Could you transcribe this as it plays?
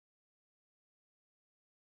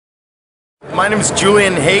My name is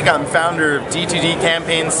Julian Haigh. I'm founder of D2D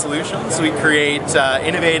Campaign Solutions. We create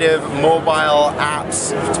innovative mobile apps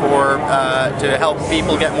to help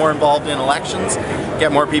people get more involved in elections,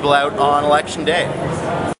 get more people out on election day.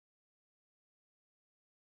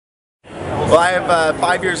 Well, I have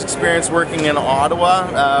 5 years experience working in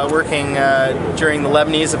Ottawa, working during the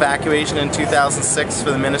Lebanese evacuation in 2006 for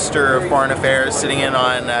the Minister of Foreign Affairs, sitting in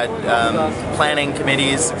on planning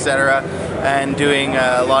committees, etc., and doing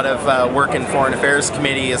a lot of work in Foreign Affairs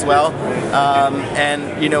Committee as well.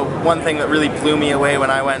 And you know, one thing that really blew me away when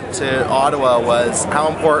I went to Ottawa was how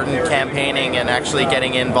important campaigning and actually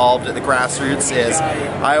getting involved at the grassroots is.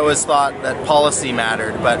 I always thought that policy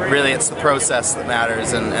mattered, but really it's the process that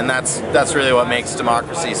matters, and that's really what makes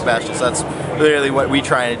democracy special. So that's really what we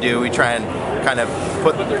try to do. We try and kind of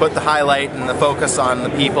put the highlight and the focus on the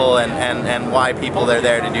people and why people are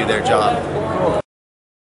there to do their job.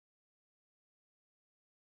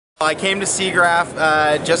 I came to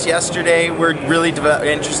SIGGRAPH just yesterday. We're really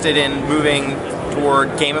interested in moving toward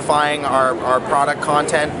gamifying our product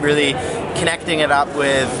content, really connecting it up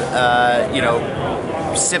with you know,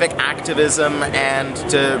 civic activism, and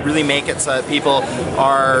to really make it so that people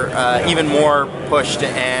are even more pushed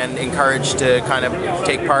and encouraged to kind of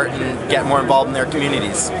take part and get more involved in their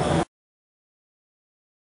communities.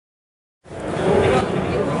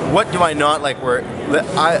 What do I not like?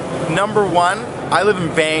 Number one, I live in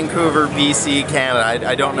Vancouver, BC, Canada.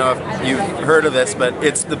 I don't know if you've heard of this, but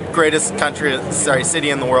it's the greatest city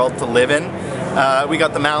in the world to live in. We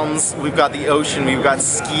got the mountains, we've got the ocean, we've got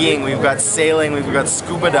skiing, we've got sailing, we've got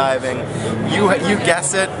scuba diving. You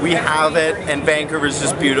guess it, we have it, and Vancouver's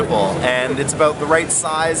just beautiful. And it's about the right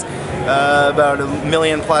size, about 1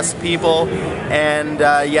 million plus people, and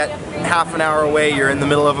yet half an hour away you're in the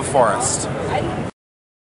middle of a forest.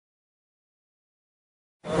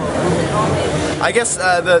 I guess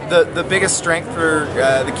the biggest strength for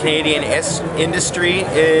the Canadian industry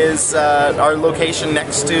is our location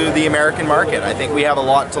next to the American market. I think we have a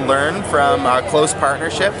lot to learn from our close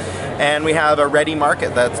partnership, and we have a ready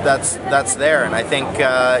market that's there. And I think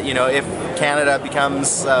you know, if Canada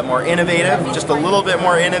becomes more innovative, just a little bit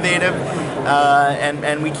more innovative,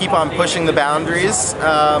 and we keep on pushing the boundaries,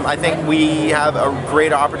 I think we have a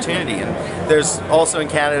great opportunity. And there's also in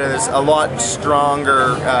Canada, there's a lot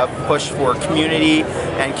stronger push for community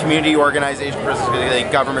and community organization, particularly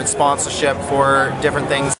government sponsorship for different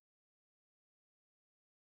things.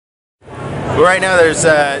 Right now there's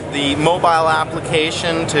the mobile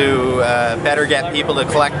application to better get people to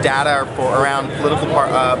collect data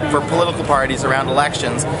for political parties around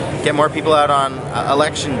elections, get more people out on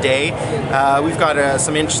election day. We've got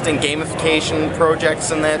some interesting gamification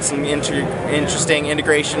projects in that, some interesting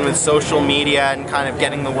integration with social media and kind of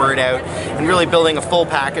getting the word out, and really building a full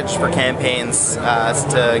package for campaigns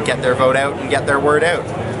to get their vote out and get their word out.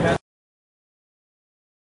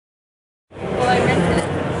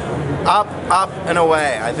 Up and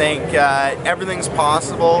away. I think everything's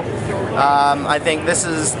possible. I think this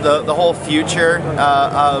is the whole future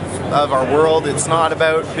of our world. It's not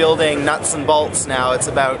about building nuts and bolts now. It's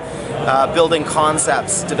about building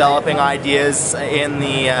concepts, developing ideas in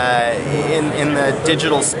the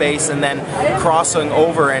digital space, and then crossing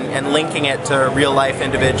over and linking it to real life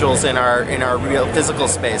individuals in our real physical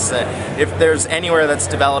space. If there's anywhere that's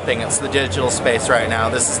developing, it's the digital space right now.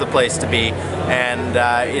 This is the place to be, and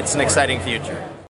it's an exciting future.